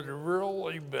It would have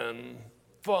really been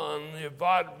fun if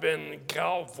I'd been in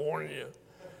California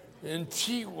and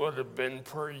she would have been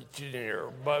preaching here.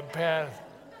 But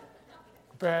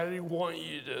Patty, want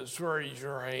you to just raise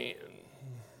your hand.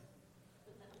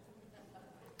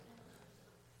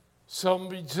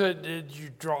 Somebody said, did you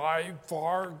drive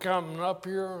far coming up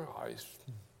here? I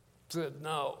said,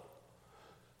 no.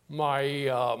 My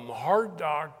heart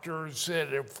doctor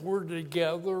said if we're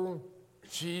together,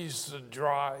 she's to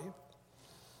drive.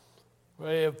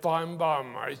 If I'm by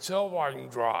myself, I can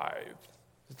drive.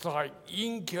 It's like you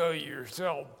can kill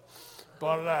yourself,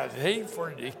 but I'd hate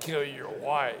for you to kill your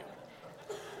wife.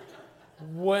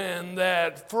 When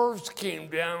that first came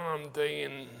down, I'm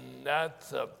thinking,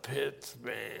 that's a pits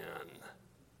man.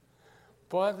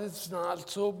 But it's not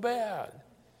so bad.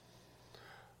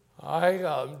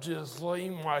 I just lay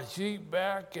my seat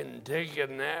back and take a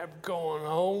nap going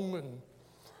home and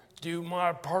do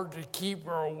my part to keep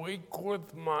her awake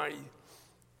with my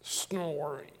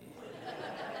snoring.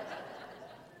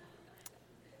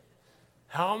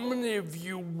 How many of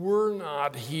you were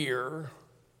not here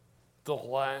the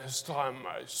last time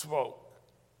I spoke?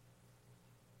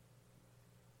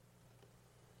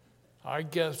 I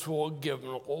guess we'll give an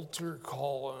altar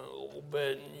call in a little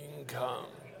bit and you can come.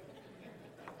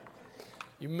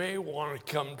 You may want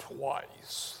to come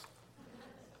twice.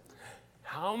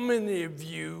 How many of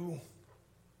you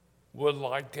would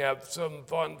like to have some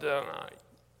fun tonight?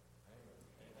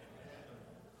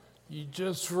 You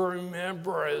just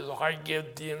remember as I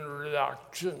give the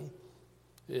introduction,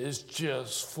 it's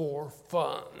just for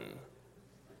fun.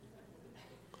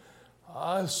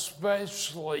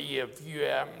 Especially if you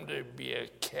happen to be a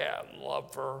cat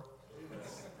lover.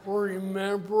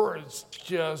 Remember, it's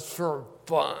just for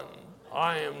fun.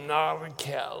 I am not a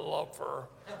cat lover.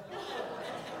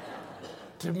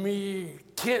 To me,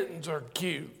 kittens are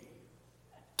cute.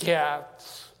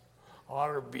 Cats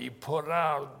ought to be put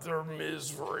out of their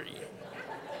misery.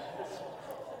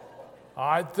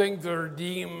 I think they're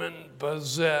demon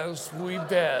possessed. We've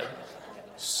had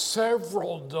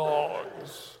several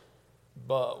dogs,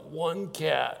 but one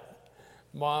cat.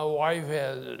 My wife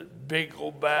has a big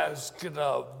old basket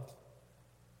of,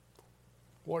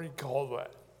 what do you call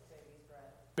that?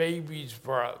 Baby's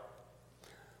breath.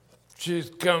 She's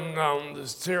come down the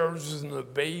stairs and the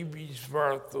baby's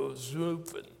breath was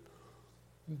moving.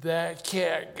 That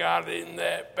cat got in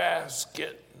that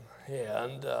basket,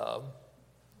 and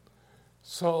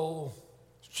so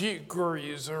she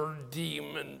agrees her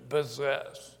demon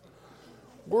possessed.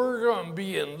 We're going to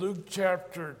be in Luke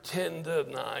chapter 10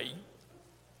 tonight.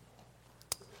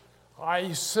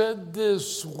 I said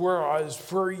this where I was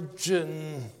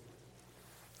preaching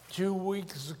 2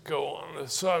 weeks ago on a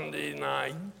Sunday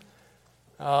night.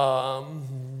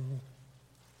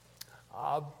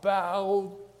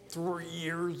 About 4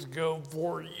 years ago,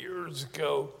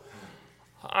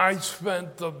 I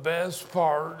spent the best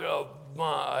part of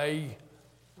my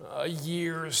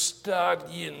year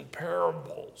studying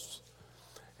parables.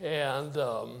 And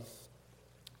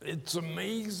it's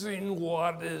amazing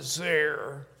what is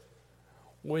there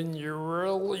when you're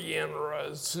really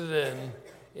interested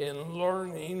in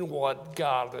learning what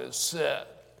God has said.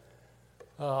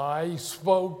 I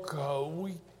spoke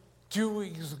 2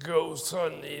 weeks ago,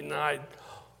 Sunday night,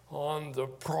 on the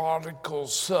prodigal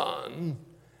son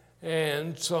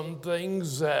and some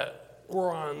things that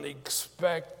were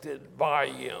unexpected by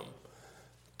him.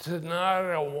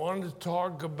 Tonight I want to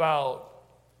talk about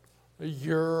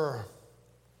your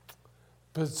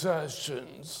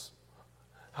possessions,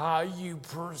 how you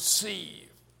perceive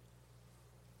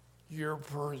your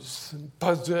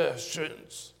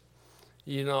possessions.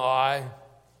 You know,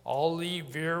 I'll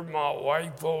leave here, my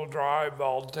wife will drive,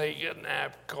 I'll take a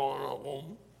nap going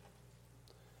home.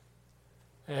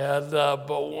 And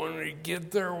but when we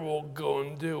get there, we'll go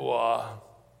into a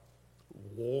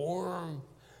warm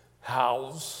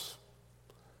house.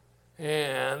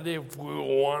 And if we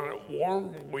want it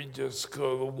warm, we just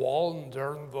go to the wall and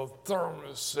turn the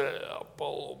thermostat up a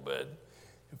little bit.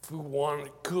 If we want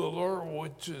it cooler,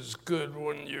 which is good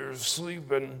when you're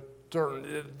sleeping, turn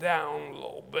it down a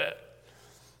little bit.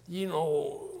 You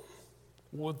know,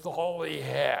 with all he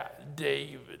had,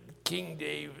 King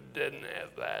David didn't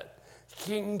have that.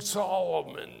 King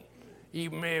Solomon, he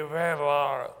may have had a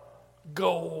lot of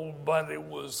gold, but it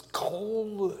was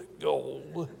cold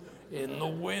gold in the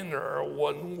winter. It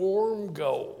wasn't warm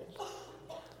gold.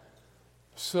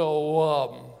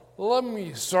 So let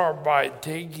me start by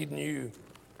taking you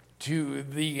to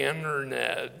the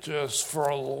internet just for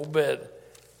a little bit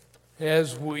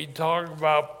as we talk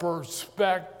about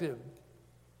perspective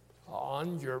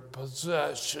on your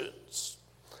possessions.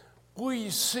 we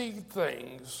see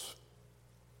things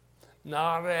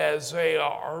not as they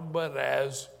are, but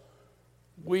as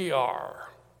we are.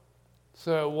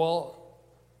 So, well,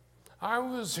 I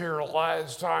was here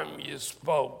last time you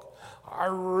spoke. I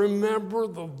remember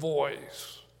the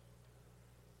voice,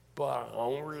 but I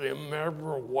don't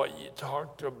remember what you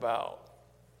talked about.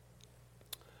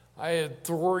 I had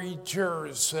 3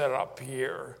 chairs set up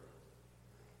here,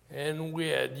 and we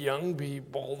had young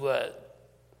people that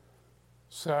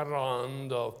sat on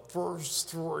the first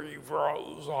 3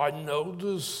 rows. I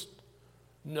noticed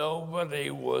nobody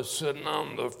was sitting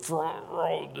on the front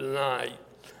row tonight.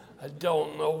 I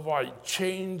don't know if I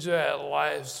changed that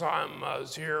last time I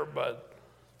was here, but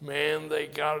man, they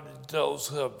got a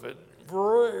dose of it.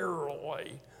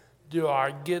 Rarely do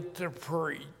I get to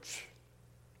preach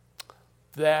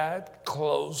that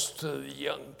close to the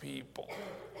young people.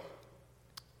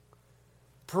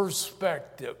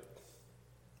 Perspective.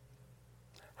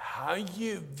 How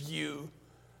you view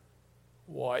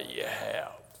what you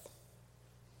have.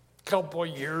 A couple of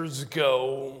years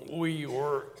ago, we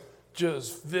were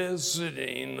just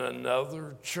visiting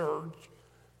another church.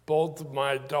 Both of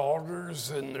my daughters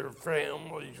and their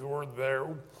families were there.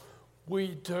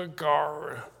 We took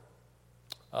our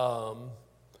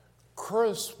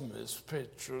Christmas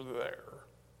picture there.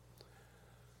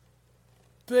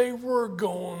 They were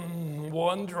going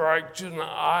one direction.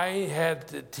 I had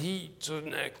to teach the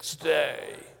next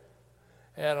day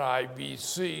at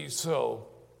IBC, so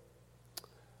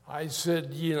I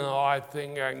said, I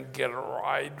think I can get a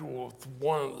ride with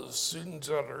one of the students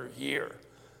that are here.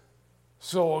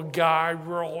 So a guy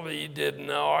really didn't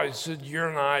know. I said, you're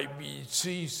an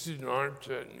IBC student, aren't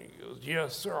you? And he goes,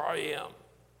 yes, sir, I am.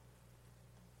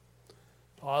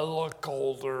 I look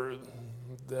older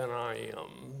than I am.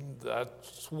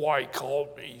 That's why he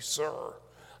called me sir.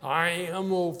 I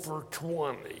am over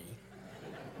 20,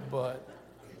 but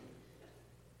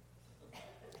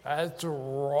that's the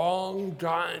wrong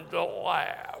time to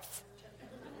laugh.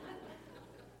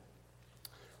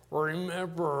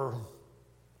 Remember,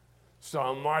 it's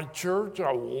not my church.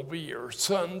 I won't be here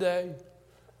Sunday.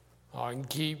 I can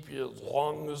keep you as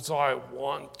long as I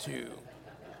want to.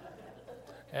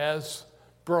 As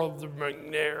Brother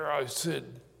McNair, I said,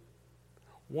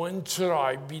 when should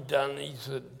I be done? He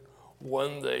said,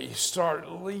 when they start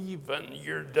leaving,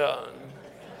 you're done.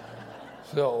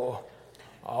 So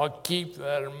I'll keep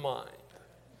that in mind.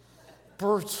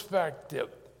 Perspective.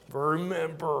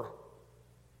 Remember,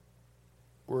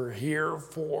 we're here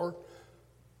for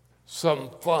some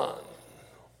fun,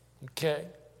 okay?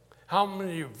 How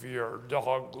many of you are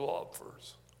dog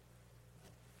lovers?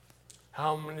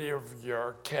 How many of you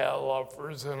are cat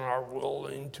lovers and are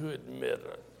willing to admit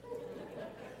it?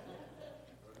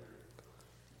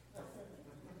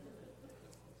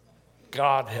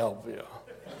 God help you.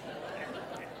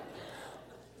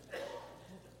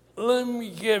 Let me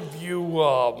give you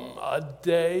a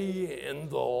day in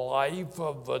the life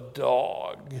of a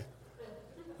dog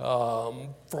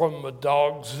from a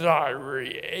dog's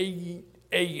diary, 8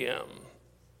 a.m.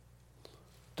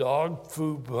 Dog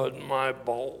food put in my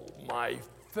bowl, my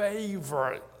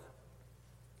favorite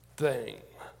thing.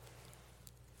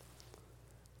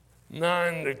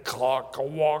 9 o'clock, a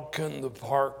walk in the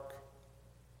park,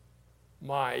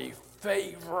 my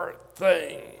favorite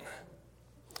thing.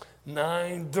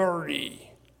 9:30,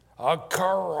 a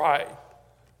car ride,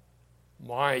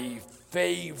 my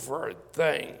favorite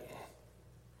thing.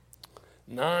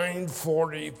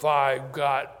 9:45,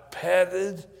 got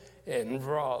petted and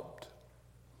rubbed,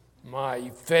 my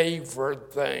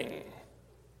favorite thing.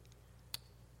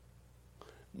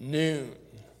 Noon,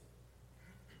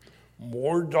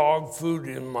 more dog food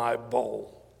in my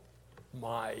bowl,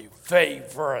 my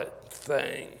favorite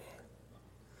thing.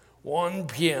 1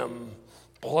 p.m.,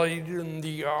 played in the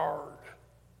yard,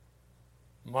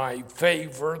 my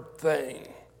favorite thing.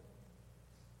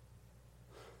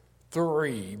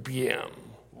 3 p.m.,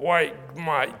 wagged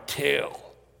my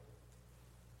tail,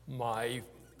 my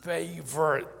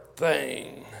favorite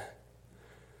thing.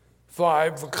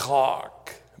 5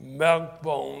 o'clock, milk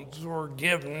bones were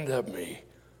given to me,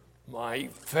 my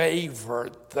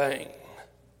favorite thing.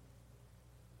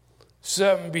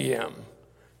 7 p.m.,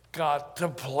 got to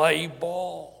play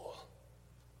ball,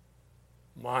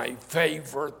 my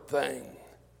favorite thing.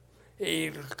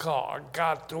 8 o'clock,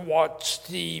 got to watch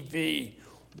TV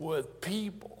with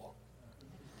people,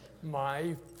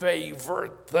 my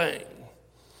favorite thing.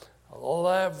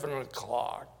 11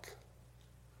 o'clock,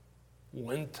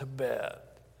 went to bed,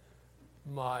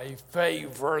 my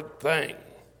favorite thing.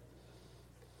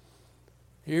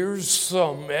 Here's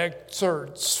some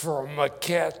excerpts from a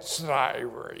cat's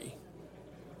diary.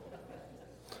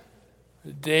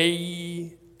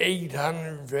 day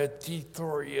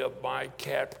 853 of my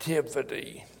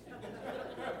captivity.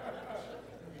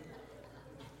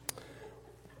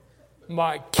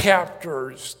 My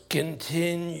captors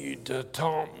continued to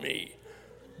taunt me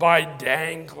by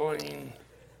dangling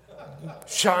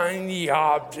shiny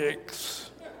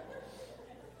objects.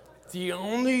 The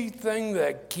only thing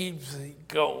that keeps me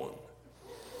going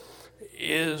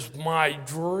is my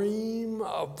dream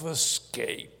of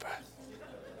escape.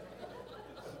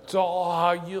 It's all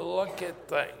how you look at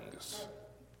things.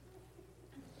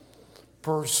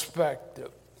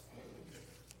 Perspective.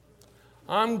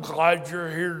 I'm glad you're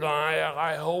here tonight.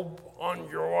 I hope on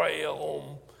your way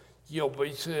home you'll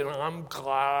be saying, I'm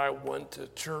glad I went to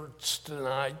church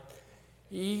tonight,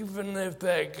 even if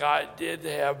that guy did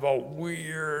have a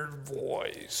weird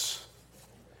voice.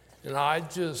 And I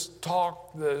just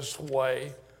talk this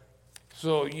way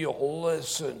so you'll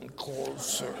listen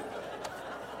closer.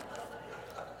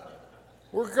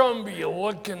 We're going to be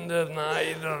looking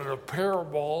tonight at a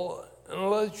parable.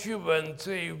 Unless you've been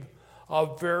saved a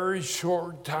very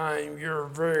short time, you're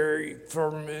very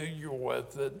familiar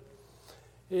with it.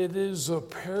 It is a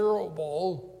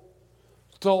parable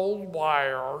told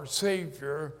by our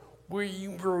Savior. We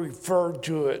refer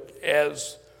to it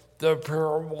as the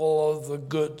parable of the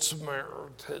Good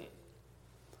Samaritan.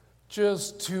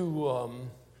 Just to,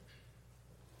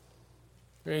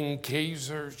 in case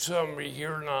there's somebody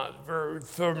here not very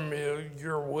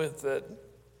familiar with it,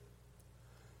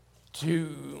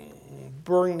 to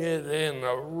bring it in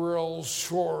a real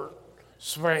short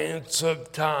span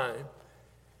of time.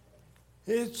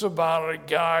 It's about a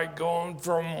guy going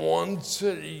from one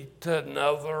city to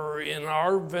another. In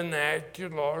our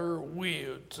vernacular, we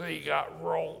would say he got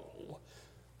rolled.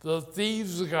 The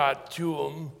thieves got to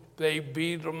him. They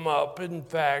beat him up. In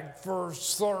fact,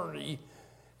 verse 30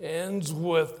 ends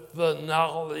with the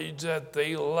knowledge that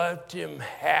they left him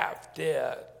half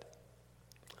dead.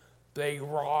 They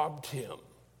robbed him.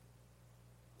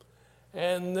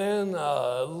 And then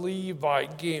a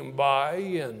Levite came by,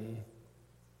 and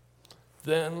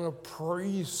then a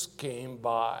priest came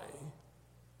by.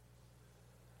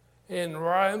 And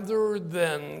rather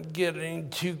than getting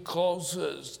too close to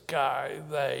this guy,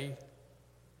 they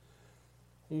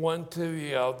went to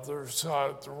the other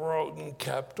side of the road and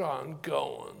kept on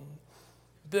going.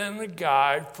 Then a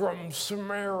guy from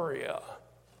Samaria,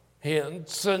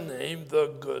 hence the name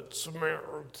the Good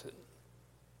Samaritan.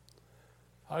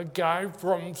 A guy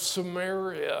from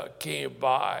Samaria came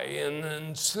by, and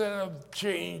instead of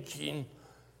changing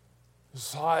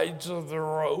sides of the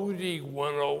road, he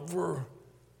went over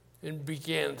and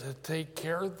began to take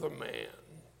care of the man.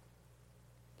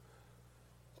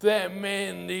 That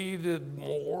man needed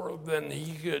more than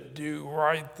he could do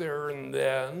right there and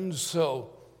then, so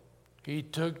he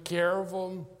took care of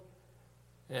him,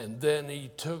 and then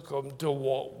he took him to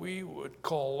what we would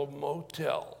call a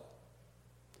motel.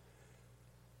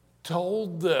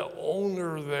 Told the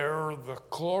owner there, the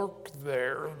clerk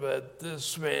there, that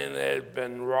this man had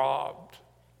been robbed.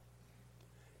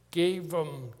 Gave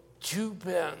him 2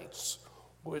 pence,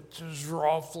 which is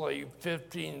roughly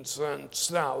 15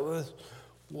 cents. Now, this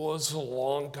was a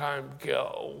long time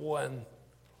ago.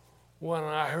 When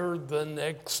I heard the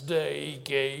next day he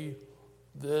gave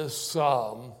this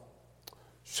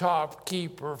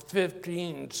shopkeeper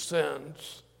 15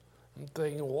 cents, I'm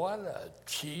thinking, what a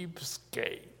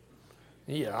cheapskate.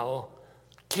 You know,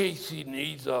 in case he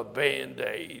needs a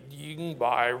Band-Aid, you can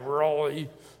buy a really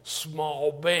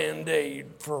small Band-Aid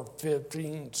for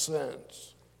 15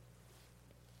 cents.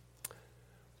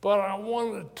 But I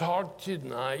want to talk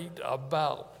tonight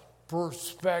about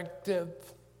perspective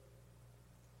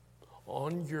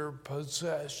on your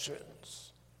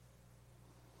possessions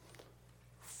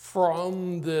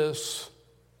from this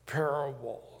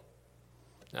parable.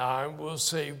 Now, I will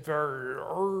say very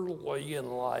early in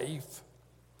life,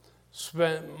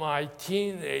 spent my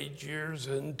teenage years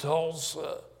in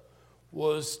Tulsa,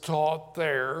 was taught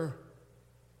there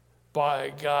by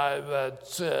a guy that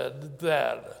said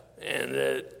that, and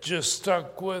it just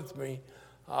stuck with me,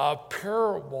 a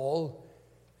parable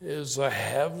is a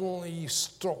heavenly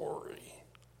story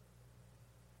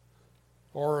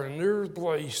or an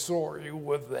earthly story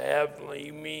with a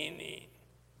heavenly meaning.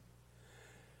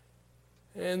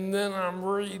 And then I'm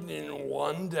reading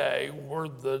one day where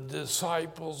the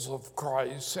disciples of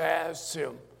Christ asked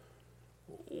him,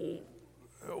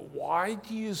 why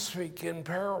do you speak in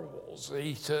parables?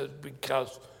 He said,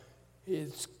 because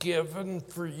it's given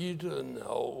for you to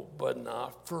know, but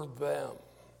not for them.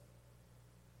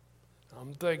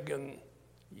 I'm thinking,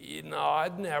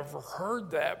 I'd never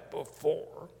heard that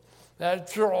before.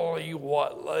 That's really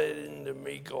what led into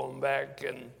me going back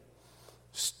and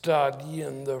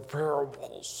studying the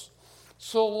parables.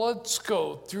 So let's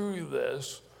go through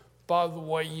this. By the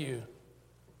way, you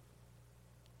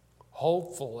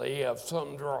hopefully have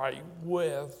some to write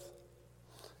with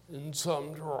and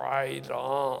some to write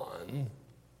on.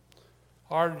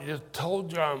 I already just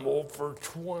told you I'm over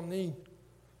 20.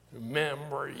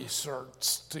 Memory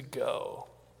starts to go.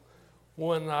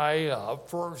 When I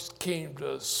first came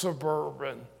to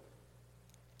Suburban,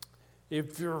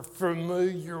 if you're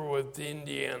familiar with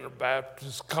Indiana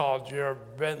Baptist College, you've ever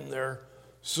been there,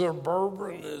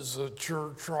 Suburban is a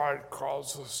church right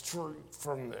across the street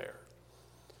from there.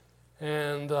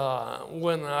 And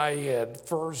when I had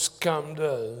first come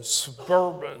to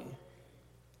Suburban,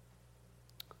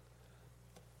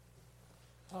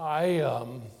 I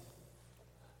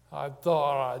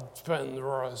thought I'd spend the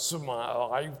rest of my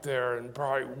life there, and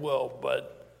probably will,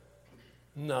 but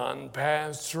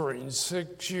non-pastoring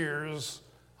 6 years,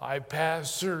 I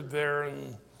pastored there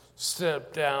and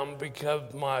stepped down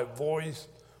because my voice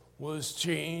was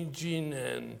changing,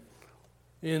 and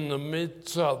in the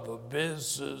midst of a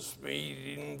business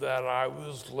meeting that I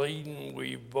was leading,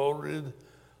 we voted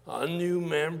a new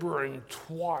member in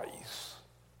twice,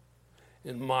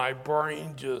 and my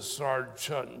brain just started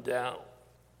shutting down.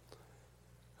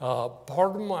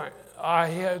 I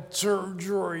had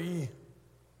surgery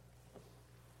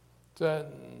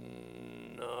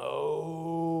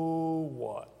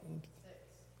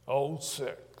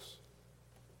 '06.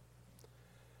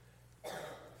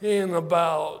 And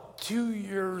about 2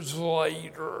 years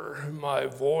later, my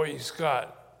voice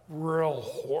got real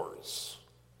hoarse.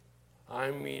 I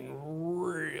mean,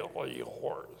 really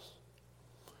hoarse.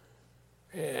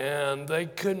 And they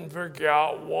couldn't figure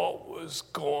out what was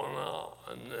going on.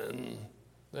 And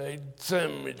they'd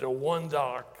send me to one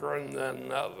doctor and then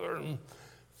another. And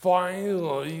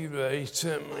finally, they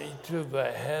sent me to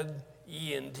the head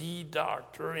ENT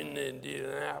doctor in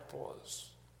Indianapolis.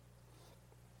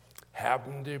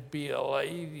 Happened to be a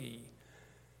lady.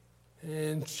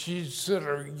 And she said,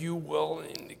 "Are you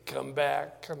willing to come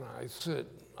back?" And I said,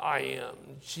 "I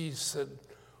am." She said,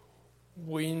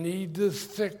 "We need to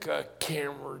stick a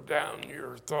camera down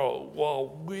your throat." Well,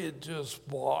 we had just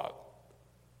bought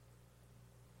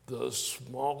the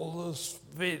smallest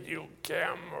video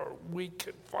camera we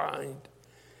could find.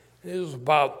 It was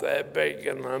about that big,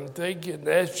 and I'm thinking,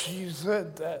 as she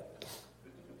said that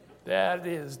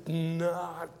is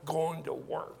not going to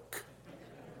work.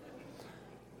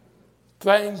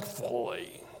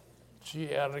 Thankfully, she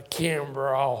had a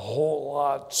camera a whole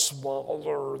lot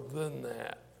smaller than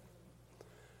that.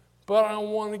 But I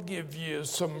want to give you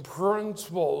some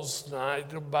principles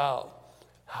tonight about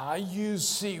how you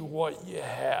see what you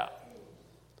have.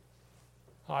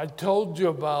 I told you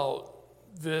about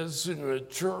visiting a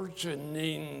church and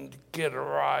needing to get a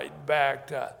ride back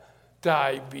to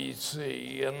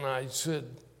IBC, and I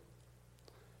said,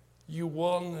 "You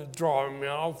willing to drop me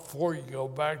off before you go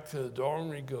back to the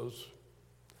dorm?" He goes,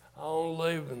 "I don't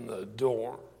live in the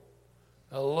dorm.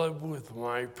 I live with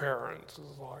my parents."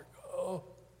 It's like, oh.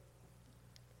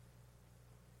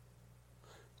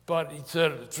 But he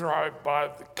said, "It's right by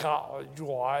the college."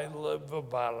 Well, I live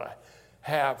about a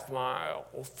half mile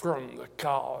from the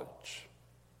college.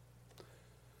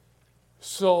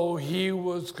 So he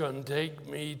was going to take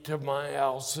me to my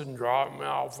house and drop me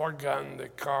off. I got in the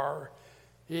car.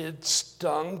 It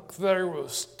stunk. There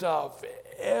was stuff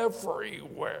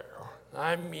everywhere.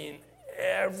 I mean,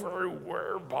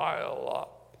 everywhere piled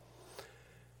up.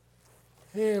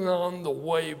 And on the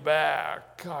way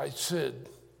back, I said,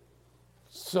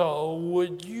 "So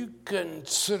would you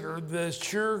consider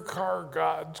this your car,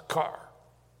 God's car?"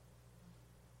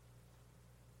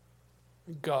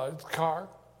 "God's car?"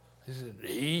 I said,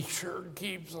 "He sure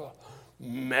keeps a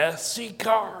messy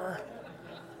car."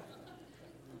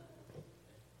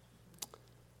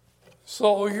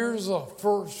 So here's the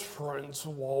first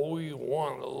principle we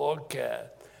want to look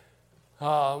at.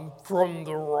 From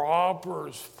the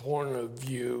robber's point of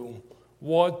view,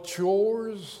 what's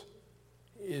yours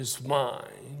is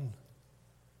mine,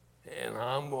 and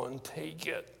I'm going to take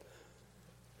it.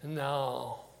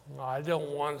 Now, I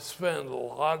don't want to spend a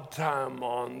lot of time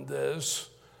on this.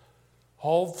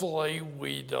 Hopefully,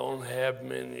 we don't have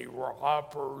many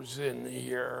robbers in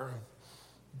here,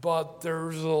 but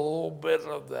there's a little bit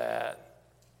of that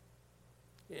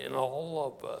in all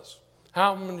of us.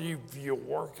 How many of you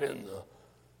work in the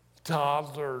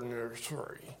toddler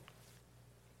nursery?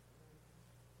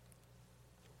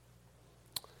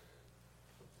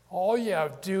 All you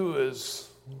have to do is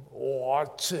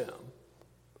watch them.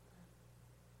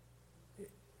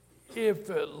 if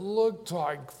it looked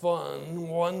like fun,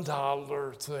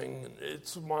 $1 thing,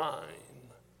 it's mine.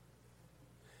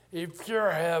 If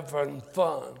you're having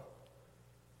fun,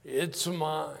 it's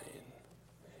mine.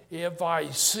 If I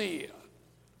see it,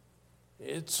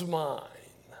 it's mine.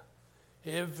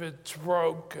 If it's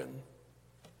broken,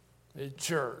 it's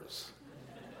yours.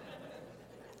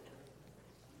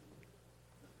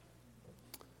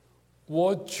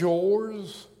 What's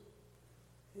yours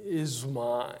is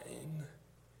mine,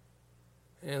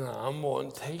 and I'm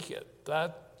going to take it.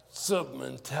 That's the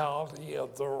mentality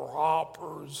of the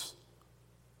robbers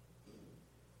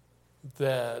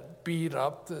that beat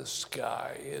up this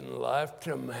guy and left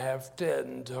him half dead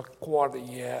and took what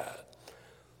he had.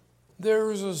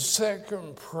 There's a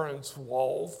second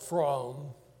principle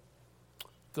from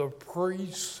the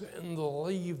priests and the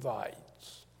Levites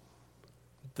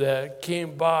that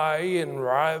came by, and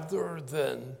rather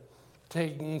than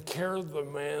taking care of the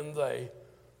man, they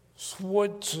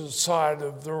switched the side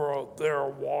of the road they're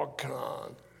walking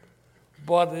on.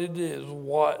 But it is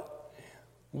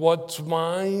what's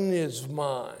mine is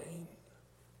mine,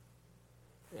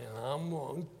 and I'm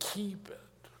going to keep it.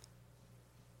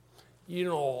 You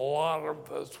know, a lot of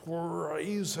us were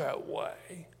raised that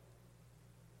way.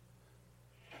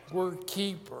 We're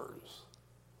keepers.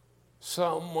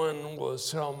 Someone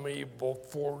was telling me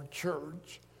before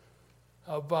church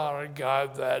about a guy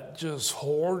that just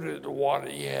hoarded what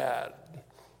he had.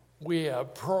 We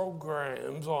have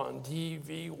programs on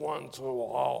TV once in a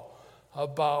while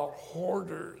about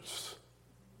hoarders.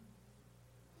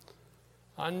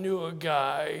 I knew a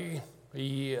guy,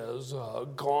 he is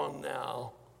gone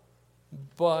now,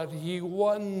 but he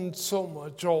wasn't so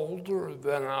much older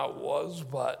than I was,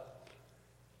 but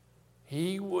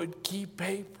he would keep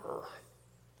paper.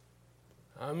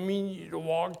 I mean, you'd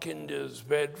walk into his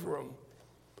bedroom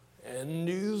and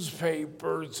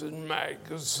newspapers and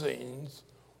magazines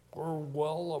were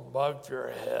well above your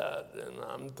head. And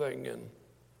I'm thinking,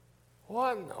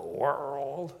 what in the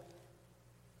world?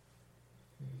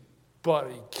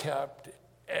 But he kept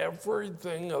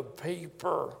everything of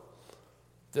paper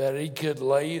that he could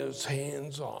lay his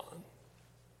hands on.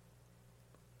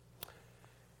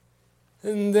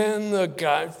 And then the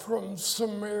guy from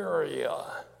Samaria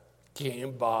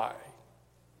came by.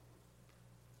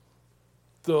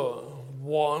 The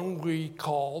one we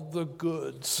called the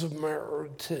Good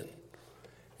Samaritan.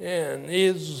 And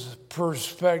his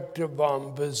perspective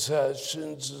on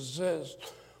possessions is this: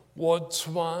 what's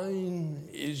mine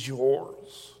is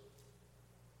yours,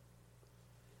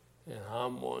 and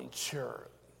I'm going to share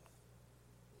it.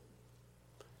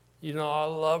 You know, I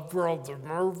love Brother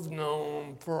Merv, known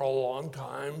him for a long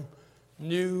time,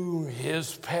 knew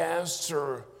his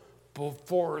pastor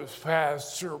before his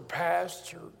pastor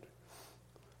pastored.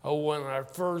 When I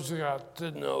first got to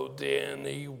know Dan,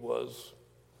 he was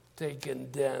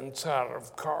taking dents out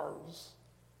of cars.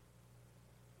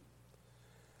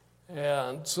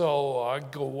 And so I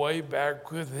go way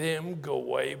back with him, go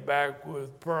way back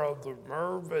with Brother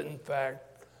Merv. In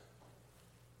fact,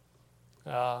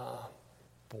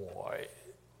 boy,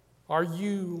 are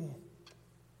you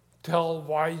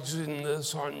televising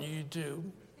this on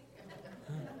YouTube?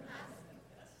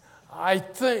 I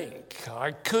think,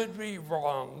 I could be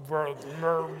wrong, Brother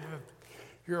Merv,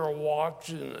 if you're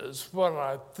watching this, but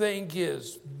I think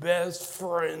his best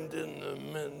friend in the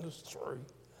ministry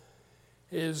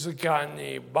is a guy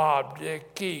named Bob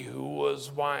Dickey, who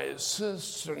was my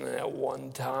assistant at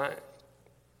one time.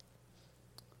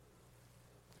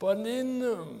 But isn't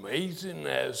it amazing,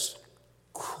 as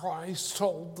Christ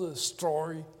told this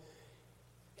story,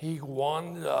 he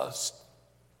wanted us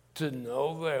to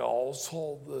know they all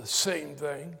told the same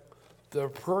thing. The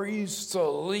priest, the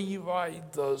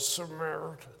Levite, the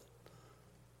Samaritan,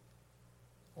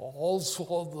 all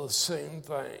saw the same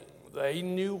thing. They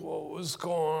knew what was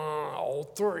going on, all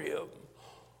three of them.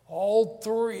 All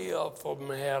three of them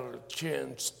had a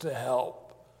chance to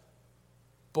help.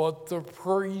 But the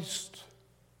priest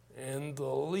and the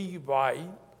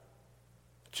Levite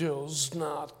chose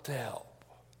not to help.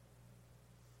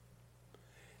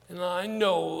 And I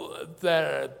know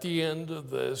that at the end of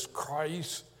this,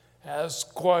 Christ asks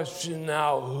the question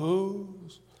now,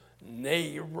 whose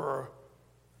neighbor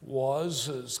was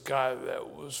this guy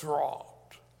that was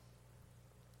robbed?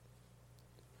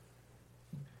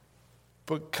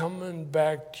 But coming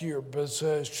back to your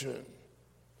possession,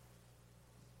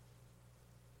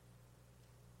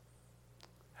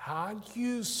 how do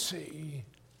you see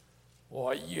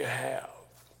what you have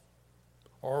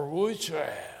or wish you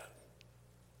had?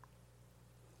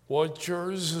 What's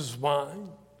yours is mine,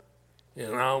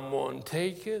 and I'm going to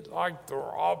take it like the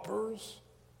robbers?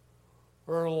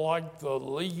 or like the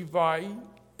Levite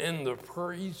and the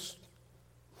priest,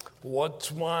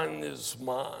 what's mine is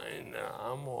mine, and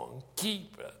I'm going to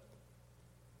keep it?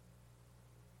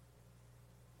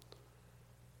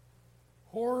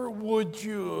 Or would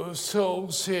you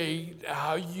associate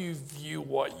how you view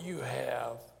what you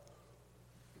have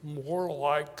more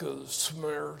like a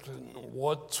Samaritan?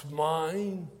 What's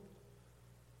mine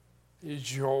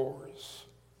is yours,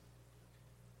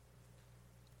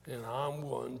 and I'm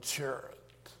going to share it.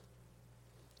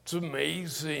 It's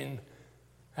amazing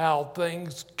how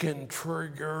things can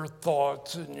trigger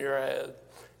thoughts in your head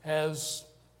as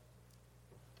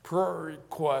prayer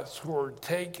requests were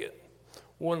taken.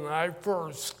 When I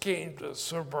first came to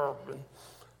Suburban,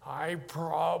 I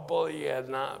probably had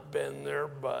not been there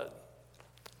but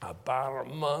about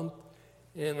a month,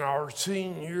 and our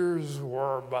seniors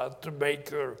were about to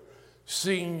make their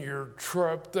senior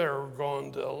trip. They were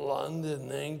going to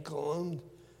London, England,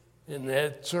 and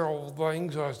had several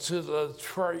things. I said, let's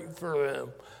pray for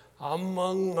them.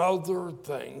 Among other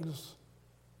things,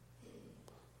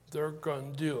 they're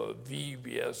going to do a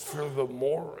VBS for the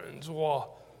Mormons.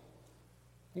 Well,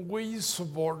 we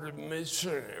supported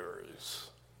missionaries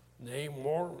named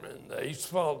Mormon. They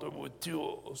spelled it with two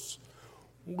O's.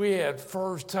 We had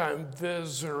first-time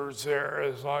visitors there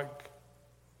as like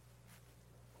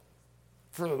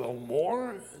for the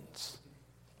Mormons.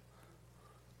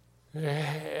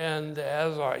 And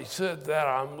as I said that,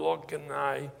 I'm looking,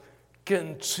 I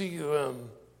can see them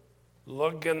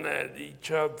looking at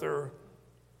each other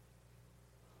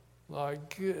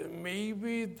like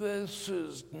maybe this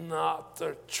is not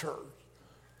the church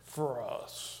for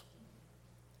us.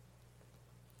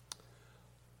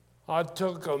 I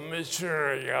took a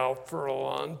missionary out for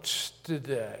lunch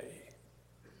today.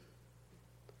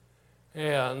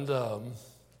 And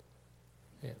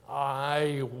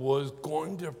I was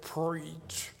going to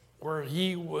preach where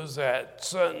he was at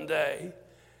Sunday.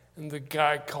 And the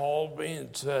guy called me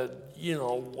and said, you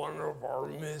know, one of our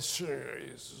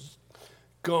missionaries is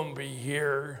going to be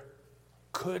here.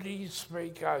 Could he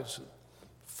speak? I said,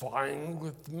 fine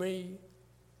with me.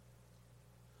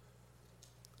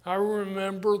 I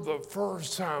remember the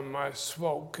first time I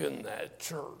spoke in that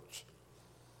church.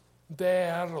 They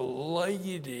had a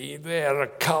lady, they had a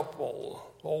couple,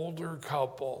 older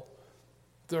couple.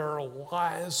 Their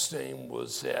last name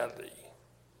was Eddie.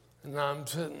 And I'm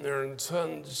sitting there in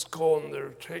Sunday school and they're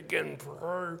taking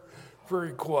prayer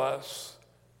requests.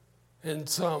 And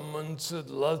someone said,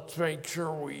 let's make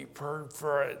sure we pray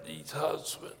for Eddie's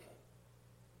husband.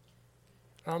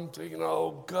 I'm thinking,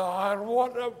 oh God,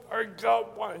 what have I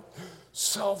got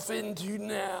myself into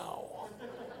now?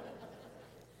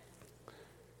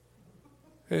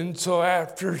 And so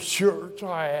after church,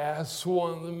 I asked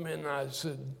one of them, and I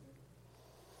said,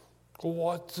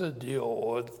 what's the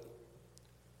deal with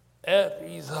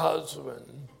Eddie's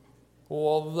husband?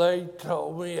 Well, they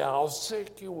told me how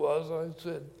sick he was. I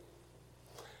said,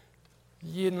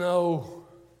 you know,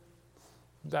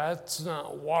 that's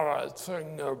not what I was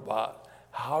thinking about.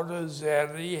 How does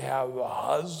Eddie have a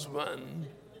husband?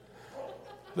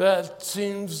 That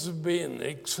seems to be an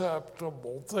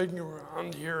acceptable thing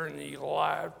around here. And he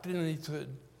laughed and he said,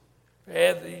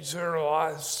 Eddie's her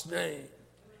last name.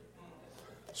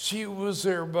 She was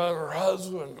there, but her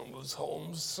husband was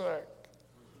homesick.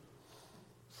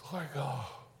 It's like,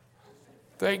 oh,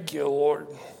 thank you, Lord.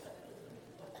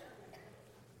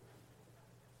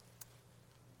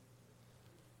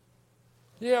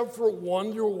 You ever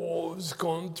wonder what was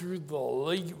going through the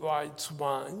Levite's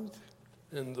mind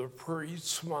and the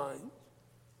priest's mind?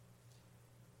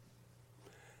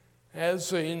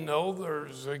 As they know,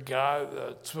 there's a guy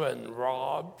that's been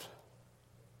robbed.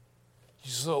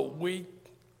 He's so weak,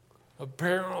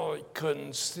 apparently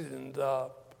couldn't stand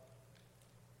up.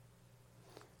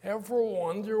 Ever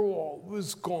wonder what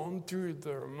was going through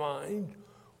their mind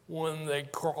when they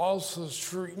crossed the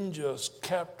street and just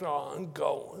kept on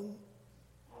going?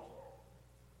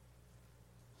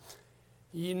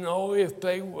 You know, if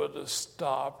they would have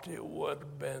stopped, it would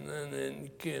have been an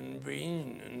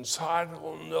inconvenience. I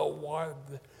don't know why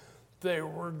they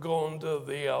were going to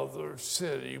the other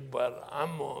city, but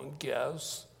I'm going to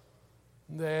guess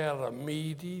they had a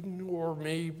meeting or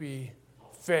maybe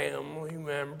family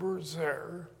members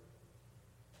there.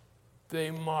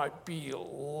 They might be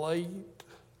late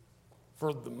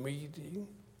for the meeting.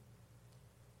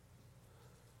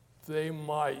 They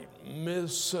might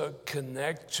miss a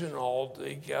connection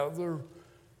altogether.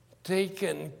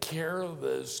 Taking care of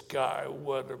this guy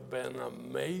would have been a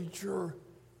major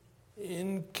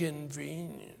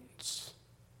inconvenience.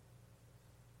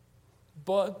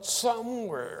 But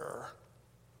somewhere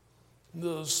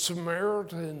The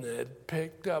Samaritan had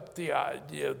picked up the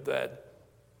idea that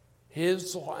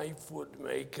his life would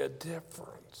make a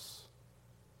difference.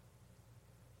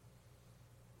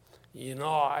 You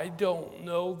know, I don't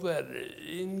know that it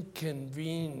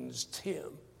inconvenienced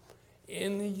him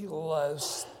any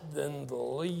less than the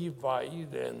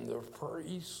Levite and the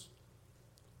priest.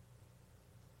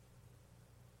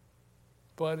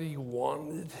 But he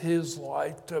wanted his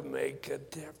life to make a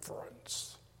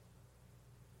difference.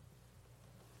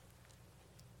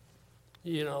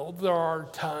 You know, there are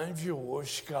times you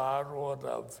wish God would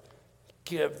have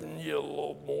given you a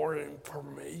little more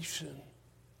information.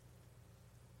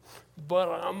 But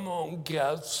I'm going to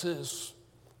guess is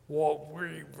what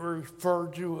we refer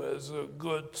to as a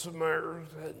Good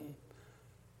Samaritan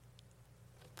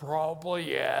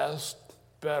probably asked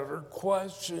better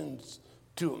questions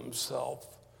to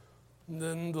himself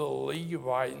than the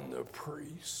Levite and the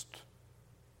priest.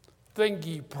 I think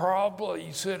he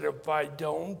probably said, if I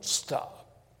don't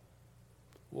stop,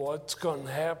 what's going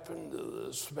to happen to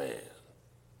this man?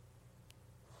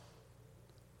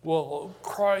 Well,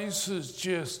 Christ is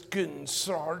just getting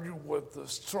started with the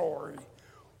story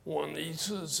when he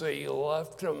says he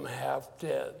left him half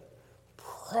dead.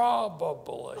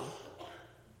 Probably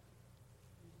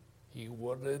he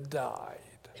would have died.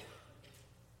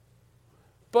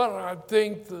 But I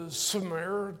think the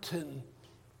Samaritan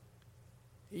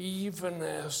even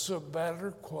asks a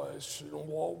better question: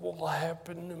 what will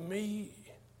happen to me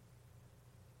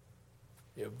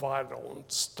if I don't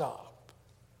stop?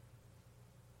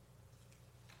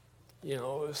 You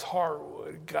know, his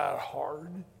heart got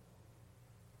hard.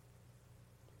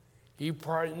 He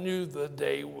probably knew the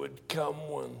day would come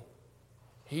when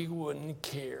he wouldn't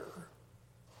care.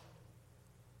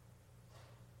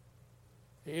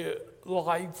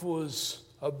 Life was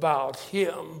about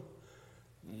him,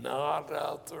 not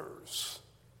others.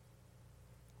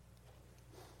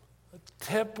 A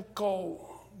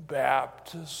typical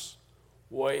Baptist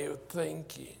way of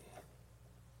thinking.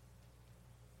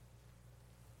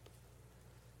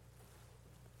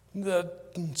 The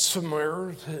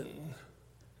Samaritan,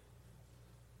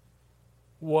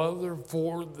 whether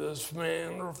for this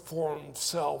man or for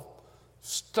himself,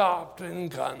 stopped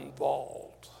and got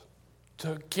involved,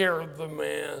 took care of the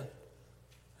man,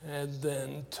 and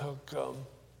then took him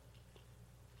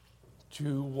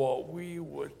to what we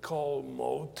would call a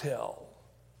motel.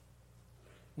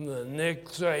 And the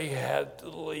next day had to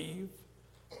leave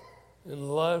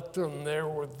and left him there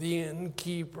with the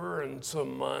innkeeper and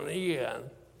some money and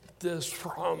this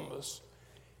promise: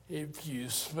 if you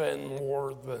spend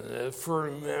more than this,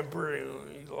 remember he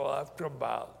left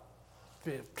about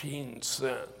 15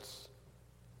 cents.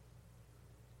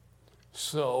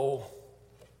 So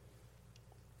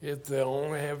if they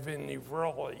only have any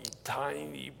really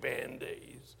tiny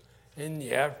Band-Aids and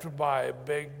you have to buy a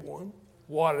big one,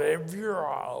 whatever you're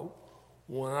out,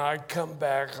 when I come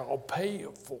back, I'll pay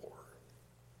you for it.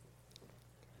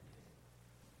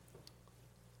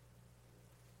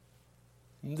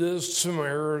 This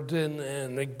Samaritan,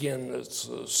 and again, it's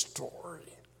a story,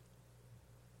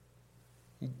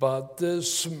 but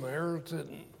this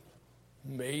Samaritan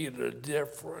made a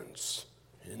difference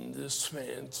in this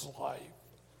man's life.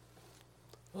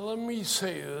 Let me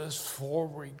say this before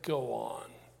we go on.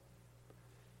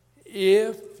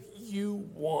 If you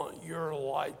want your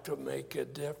life to make a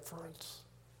difference,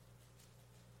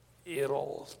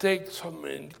 it'll take some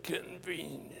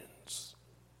inconvenience.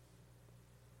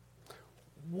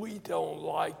 We don't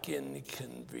like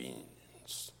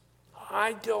inconvenience.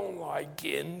 I don't like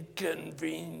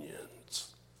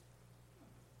inconvenience.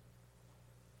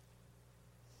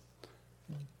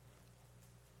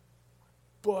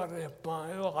 But if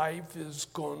my life is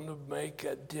going to make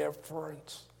a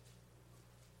difference,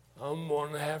 I'm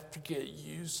going to have to get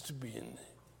used to being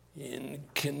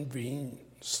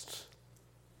inconvenienced.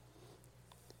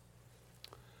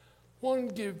 I want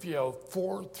to give you a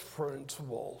fourth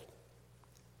principle.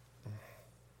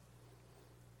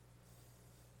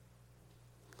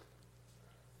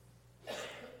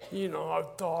 You know,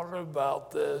 I've thought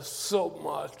about this so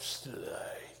much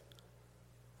today.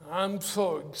 I'm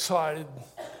so excited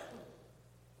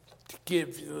to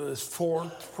give you this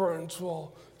fourth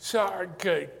principle so I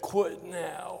could quit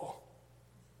now.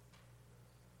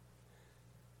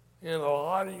 And a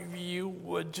lot of you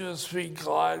would just be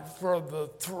glad for the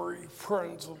three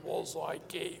principles I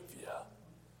gave you.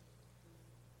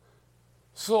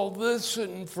 So this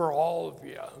isn't for all of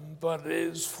you, but it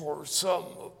is for some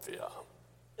of you.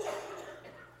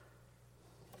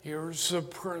 Here's the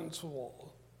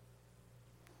principle.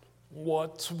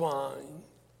 What's mine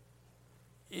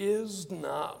is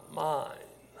not mine.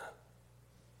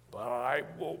 but I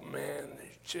will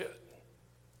manage it.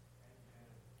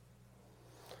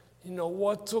 You know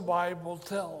what the Bible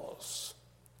tells us?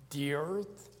 The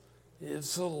earth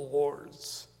is the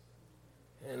Lord's,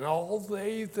 and all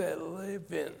they that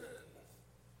live in it.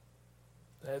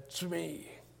 That's me.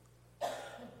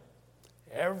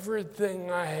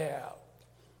 Everything I have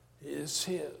is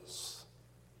His.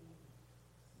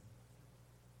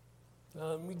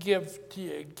 Now, let me give it to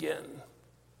you again.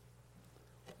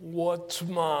 What's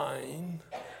mine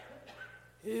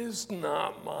is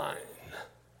not mine,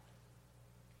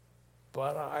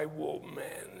 but I will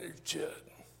manage it.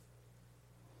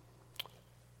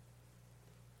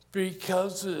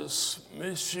 Because this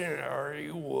missionary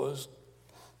was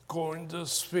going to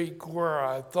speak where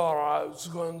I thought I was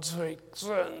going to speak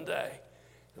Sunday,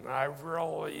 and I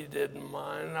really didn't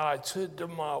mind, I said to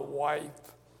my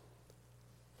wife,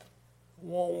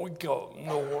 won't we go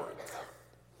north?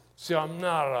 See, I'm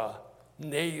not a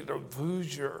native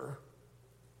Hoosier.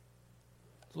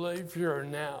 Live here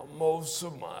now most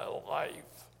of my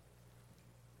life.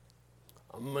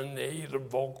 I'm a native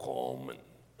Oklahoman.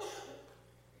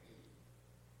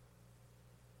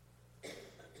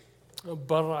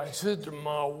 But I said to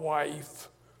my wife,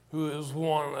 who is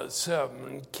one of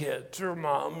 7 kids, her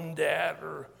mom and dad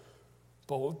are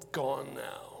both gone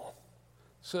now,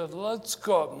 said, let's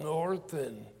go up north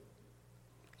and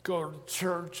go to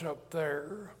church up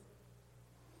there,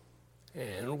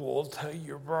 and we'll tell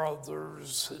your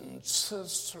brothers and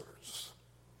sisters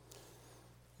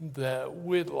that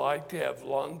we'd like to have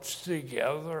lunch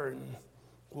together, and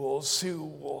we'll see who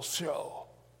will show.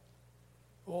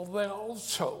 Well, they all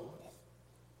showed.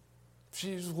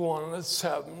 She's one of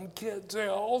 7 kids. They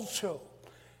all showed.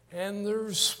 And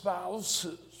their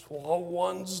spouses. Well,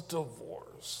 one's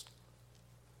divorced.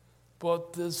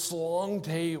 But this long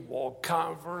table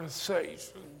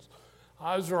conversations,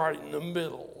 I was right in the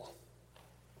middle.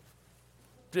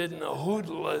 Didn't know who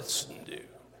to listen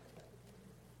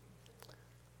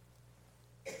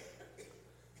to.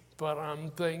 But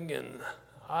I'm thinking,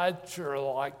 I'd sure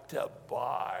like to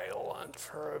buy lunch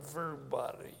for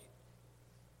everybody.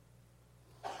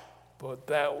 But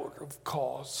that would have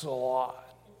cost a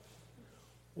lot.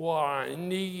 What I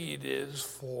need is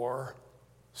for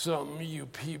some of you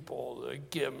people to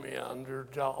give me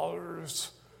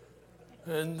 $100,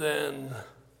 and then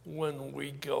when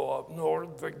we go up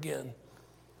north again,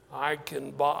 I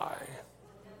can buy.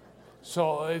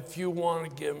 So if you want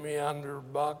to give me $100,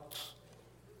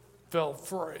 feel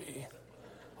free.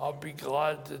 I'll be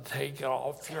glad to take it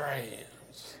off your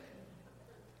hands.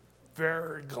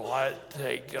 Very glad to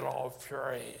take it off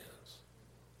your hands.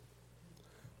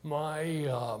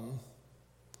 My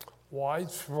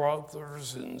wife's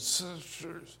brothers and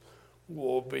sisters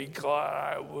will be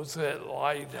glad I was at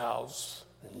Lighthouse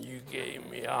and you gave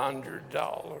me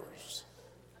 $100.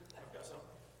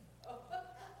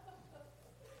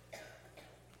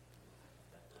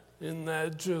 Isn't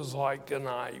that just like an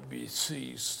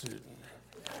IBC student?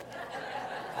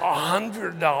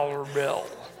 $100 bill.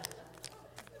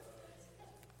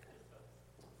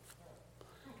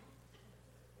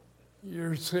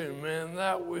 You're saying, man,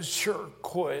 that was sure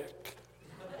quick.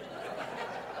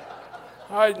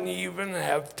 I didn't even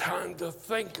have time to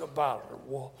think about it.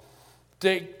 Well,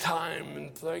 take time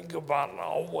and think about it.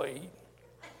 I'll wait.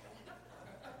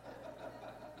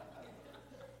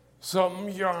 Some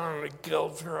of you are on a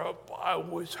guilt trip. I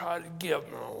wish I'd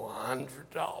given them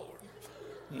 $100.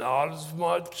 Not as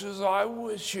much as I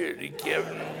wish you'd have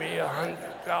given me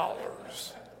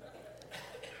 $100.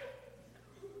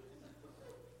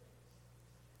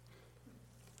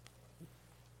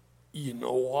 You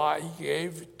know why he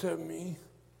gave it to me?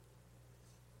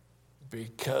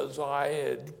 Because I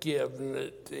had given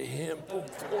it to him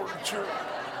before church.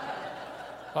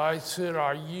 I said,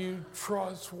 are you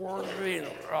trustworthy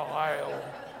and reliable?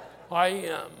 I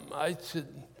am. I said,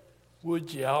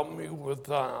 would you help me with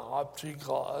an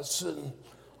opticlass? And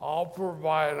I'll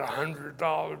provide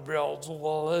 $100 bills.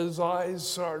 Well, his eyes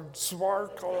started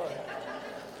sparkling.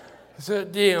 I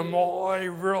said, damn, all I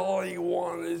really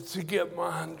want is to get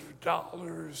my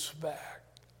 $100 back.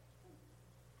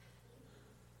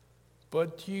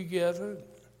 But you get it?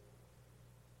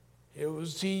 It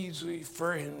was easy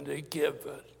for him to give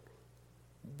it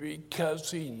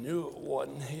because he knew it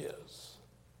wasn't his.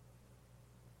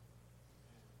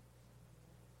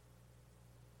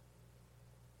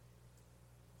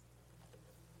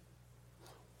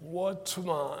 What's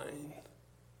mine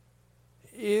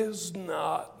is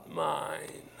not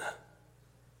mine,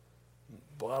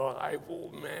 but I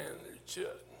will manage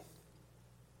it.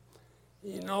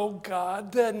 You know,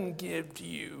 God doesn't give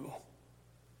you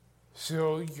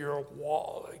so your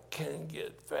wallet can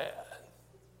get fat.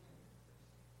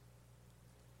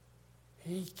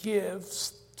 He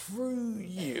gives through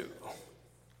you.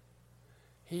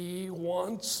 He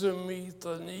wants to meet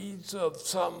the needs of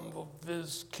some of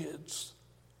his kids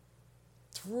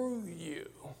through you.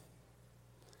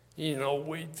 You know,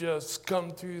 we just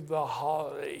come through the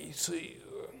holiday season.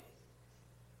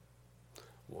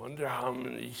 Wonder how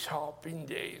many shopping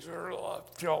days are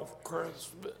left till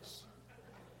Christmas.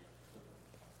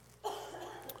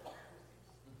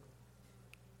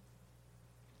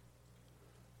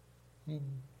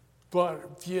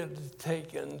 But if you had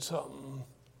taken something,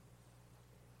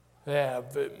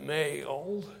 have it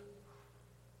mailed,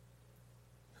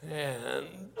 and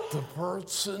the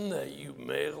person that you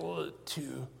mail it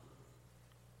to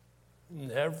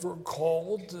never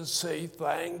called to say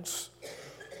thanks,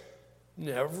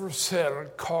 never sent a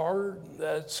card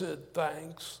that said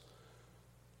thanks.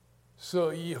 So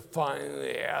you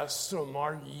finally asked them,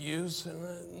 are you using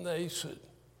it? And they said,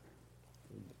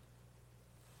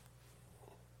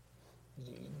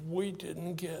 we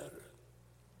didn't get it.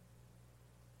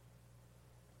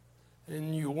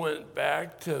 And you went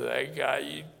back to that guy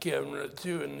you'd given it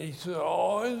to, and he said,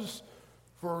 oh, it's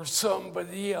for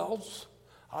somebody else.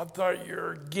 I thought you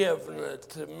were giving it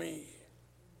to me.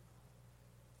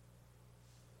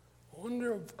 I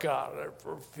wonder if God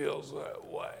ever feels that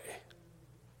way.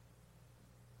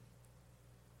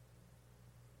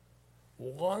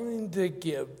 Wanting to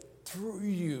give through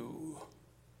you,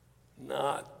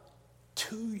 not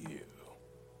to you.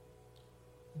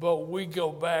 But we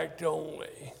go back, don't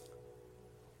we?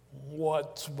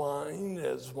 What's mine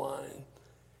is mine,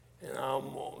 and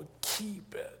I'm going to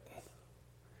keep it.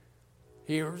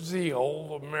 Here's the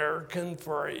old American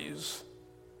phrase,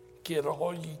 get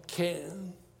all you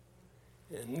can,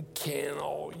 and can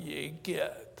all you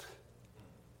get.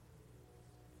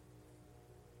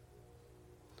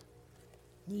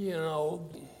 You know,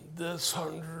 this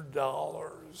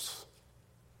 $100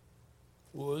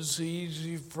 was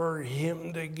easy for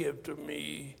him to give to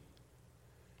me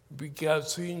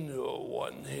because he knew it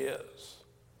wasn't his.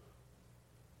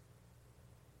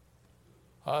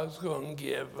 I was going to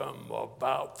give him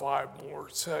about 5 more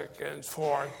seconds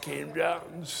before I came down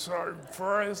and started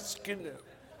frisking him.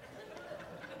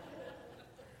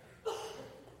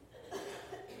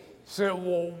 Said,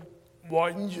 well,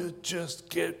 why didn't you just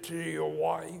get to your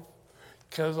wife?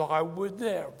 Because I would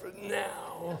never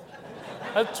now.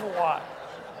 That's why.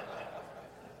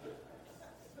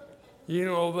 You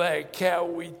know that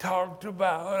cat we talked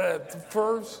about at the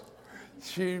first?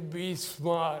 She'd be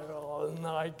smiling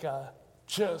like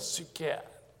just a cat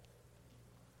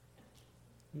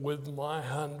with my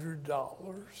 $100.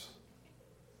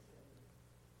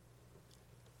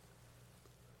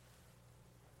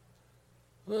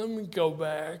 Let me go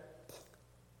back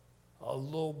a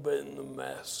little bit in the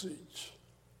message,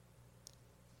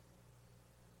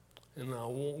 and I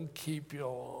won't keep you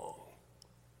long.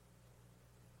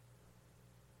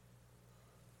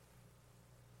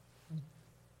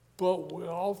 But we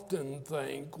often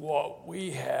think what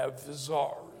we have is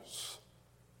ours.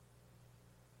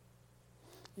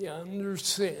 You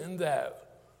understand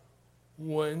that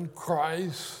when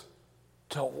Christ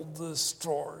told this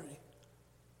story,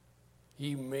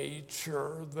 he made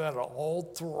sure that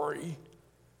all three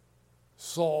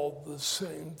saw the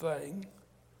same thing.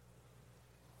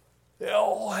 They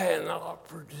all had an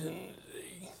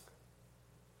opportunity,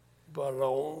 but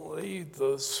only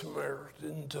the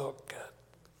Samaritan took it.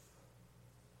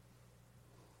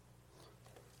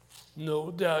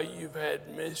 No doubt you've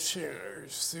had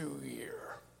missionaries through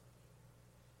here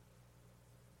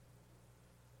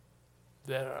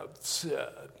that have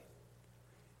said,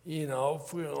 you know,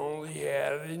 if we only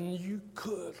had it, and you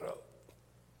could have,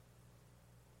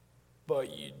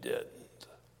 but you didn't.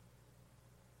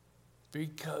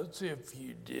 Because if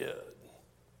you did,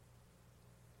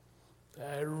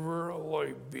 that'd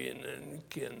really be an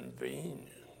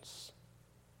inconvenience.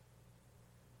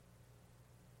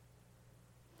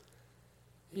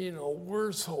 You know,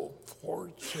 we're so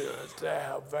fortunate to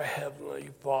have a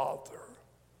Heavenly Father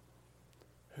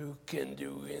who can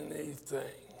do anything.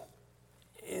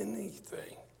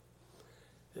 Anything.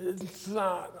 It's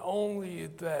not only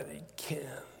that he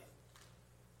can,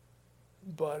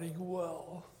 but he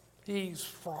will. He's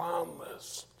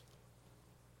promised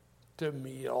to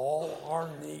meet all our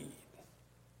need.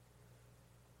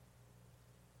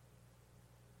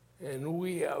 And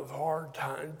we have a hard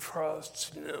time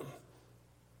trusting him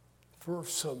for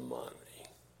some money.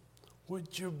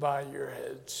 Would you bow your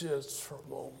heads just for a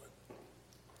moment?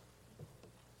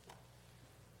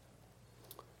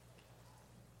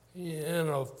 In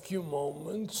a few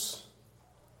moments,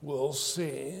 we'll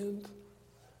stand.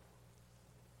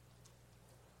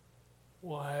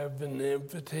 We'll have an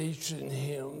invitation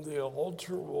hymn. The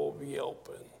altar will be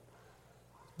open.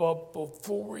 But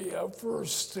before we ever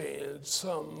stand,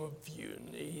 some of you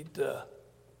need to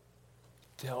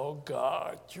tell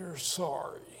God you're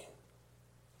sorry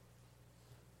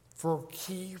for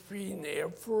keeping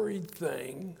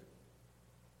everything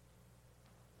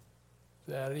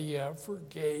that He ever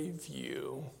gave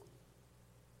you,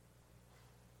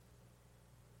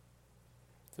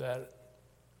 that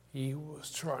He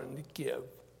was trying to give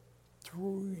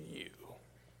through you.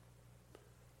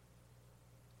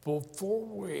 Before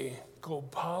we go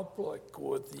public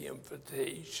with the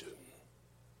invitation,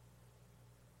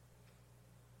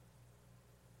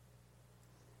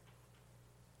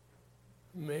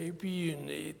 maybe you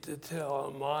need to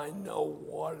tell Him, I know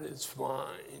what is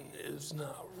mine is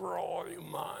not really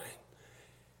mine.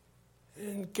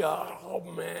 And God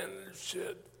will manage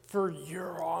it for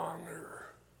your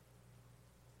honor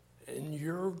and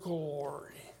your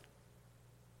glory.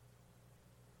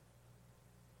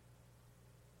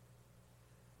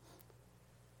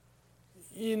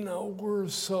 You know, we're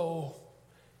so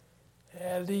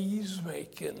at ease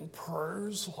making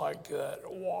prayers like that,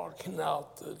 walking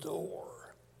out the door,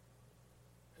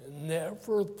 and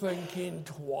never thinking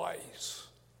twice.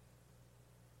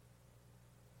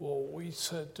 Well, we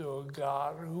said to a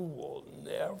God who will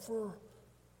never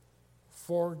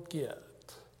forget.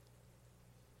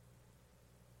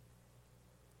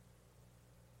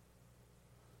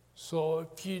 So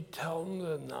if you tell Him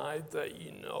tonight that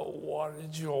you know what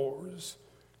is yours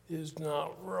is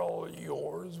not really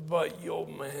yours, but you'll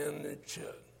manage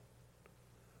it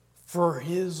for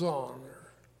His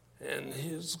honor and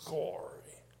His glory.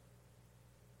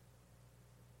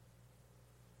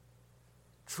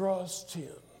 Trust Him.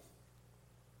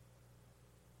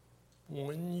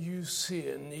 When you see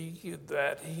a need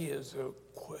that He has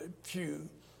equipped you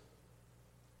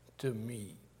to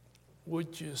meet,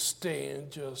 would you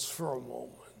stand just for a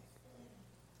moment?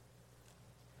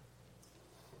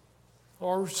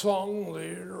 Our song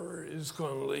leader is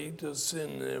going to lead us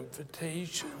in the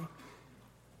invitation.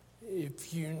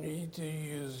 If you need to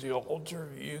use the altar,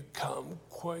 you come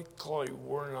quickly.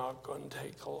 We're not going to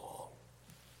take long.